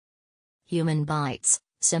Human bites,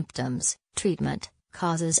 symptoms, treatment,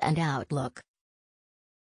 causes and outlook.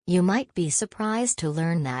 You might be surprised to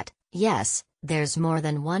learn that, yes, there's more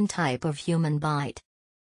than one type of human bite.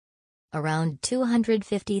 Around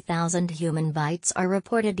 250,000 human bites are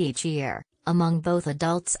reported each year, among both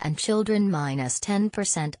adults and children.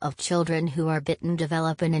 10% of children who are bitten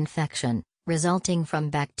develop an infection, resulting from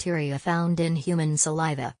bacteria found in human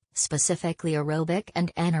saliva, specifically aerobic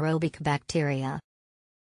and anaerobic bacteria.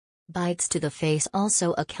 Bites to the face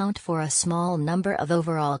also account for a small number of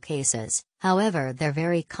overall cases, however they're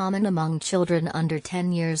very common among children under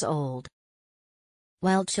 10 years old.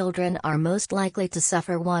 While children are most likely to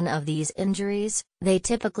suffer one of these injuries, they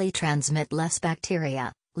typically transmit less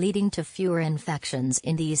bacteria, leading to fewer infections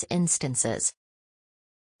in these instances.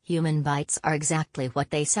 Human bites are exactly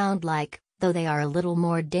what they sound like, though they are a little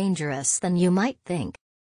more dangerous than you might think.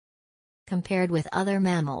 Compared with other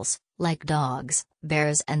mammals, like dogs,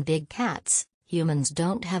 bears and big cats, humans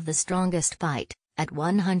don't have the strongest bite, at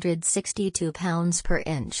 162 pounds per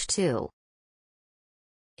inch too.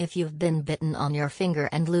 If you've been bitten on your finger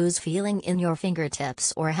and lose feeling in your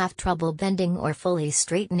fingertips or have trouble bending or fully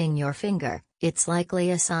straightening your finger, it's likely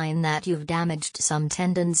a sign that you've damaged some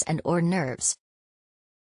tendons and/or nerves.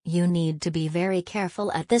 You need to be very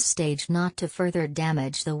careful at this stage not to further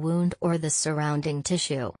damage the wound or the surrounding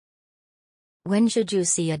tissue. When should you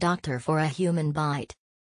see a doctor for a human bite?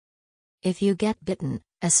 If you get bitten,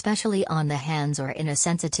 especially on the hands or in a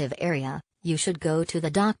sensitive area, you should go to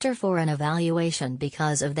the doctor for an evaluation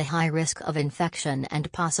because of the high risk of infection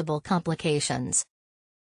and possible complications.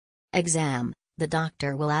 Exam: the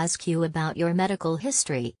doctor will ask you about your medical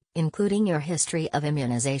history, including your history of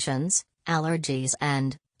immunizations, allergies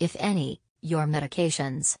and, if any, your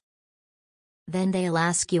medications. Then they'll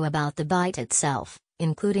ask you about the bite itself,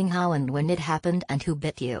 including how and when it happened and who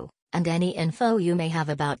bit you, and any info you may have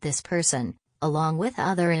about this person, along with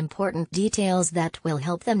other important details that will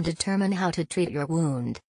help them determine how to treat your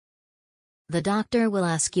wound. The doctor will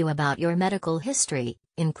ask you about your medical history,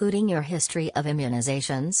 including your history of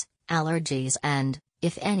immunizations, allergies and,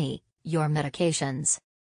 if any, your medications.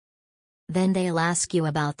 Then they'll ask you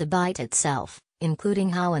about the bite itself, including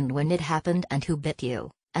how and when it happened and who bit you,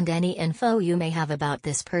 and any info you may have about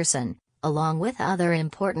this person, along with other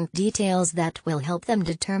important details that will help them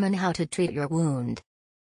determine how to treat your wound.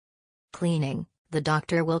 Cleaning: the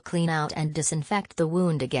doctor will clean out and disinfect the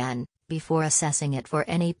wound again, before assessing it for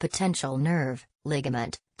any potential nerve,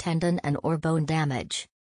 ligament, tendon and/or bone damage.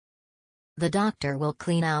 The doctor will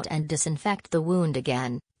clean out and disinfect the wound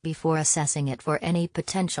again, before assessing it for any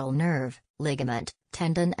potential nerve, ligament,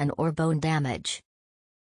 tendon and/or bone damage.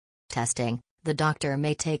 Testing: the doctor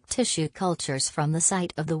may take tissue cultures from the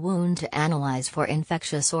site of the wound to analyze for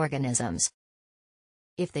infectious organisms.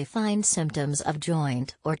 If they find symptoms of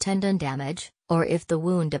joint or tendon damage, or if the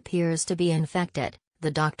wound appears to be infected,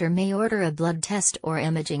 the doctor may order a blood test or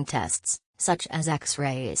imaging tests, such as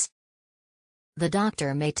X-rays. The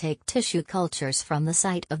doctor may take tissue cultures from the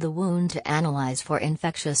site of the wound to analyze for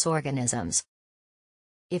infectious organisms.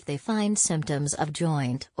 If they find symptoms of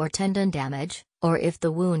joint or tendon damage, or if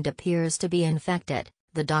the wound appears to be infected,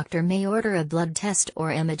 the doctor may order a blood test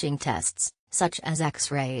or imaging tests, such as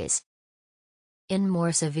X-rays. In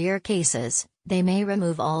more severe cases, they may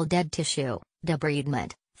remove all dead tissue,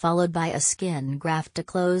 debridement, followed by a skin graft to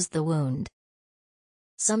close the wound.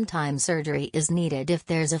 Sometimes surgery is needed if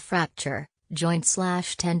there's a fracture,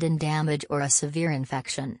 joint/tendon damage or a severe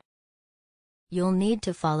infection. You'll need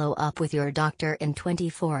to follow up with your doctor in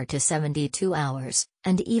 24 to 72 hours,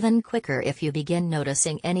 and even quicker if you begin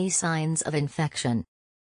noticing any signs of infection.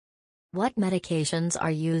 What medications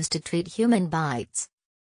are used to treat human bites?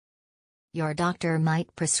 Your doctor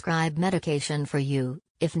might prescribe medication for you,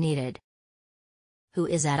 if needed. Who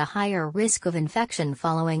is at a higher risk of infection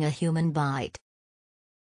following a human bite?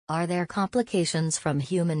 Are there complications from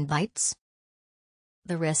human bites?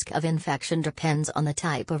 The risk of infection depends on the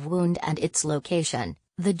type of wound and its location,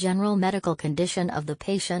 the general medical condition of the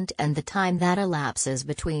patient and the time that elapses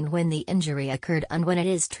between when the injury occurred and when it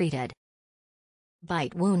is treated.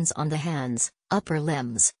 Bite wounds on the hands, upper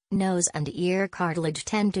limbs, nose and ear cartilage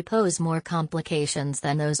tend to pose more complications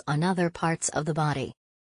than those on other parts of the body.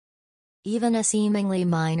 Even a seemingly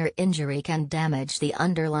minor injury can damage the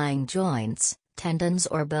underlying joints, tendons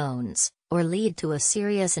or bones, or lead to a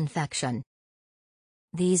serious infection.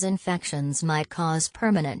 These infections might cause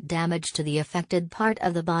permanent damage to the affected part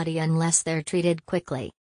of the body unless they're treated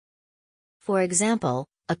quickly. For example,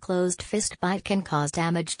 a closed fist bite can cause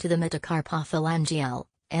damage to the metacarpophalangeal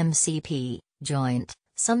 (MCP) joint,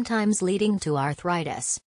 sometimes leading to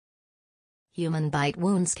arthritis. Human bite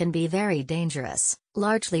wounds can be very dangerous,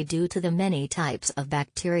 largely due to the many types of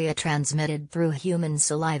bacteria transmitted through human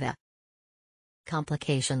saliva.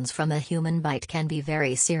 Complications from a human bite can be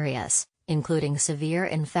very serious, including severe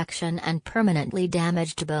infection and permanently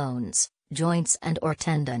damaged bones, joints and/or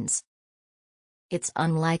tendons. It's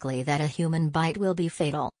unlikely that a human bite will be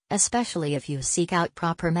fatal, especially if you seek out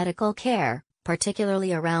proper medical care,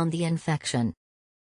 particularly around the infection.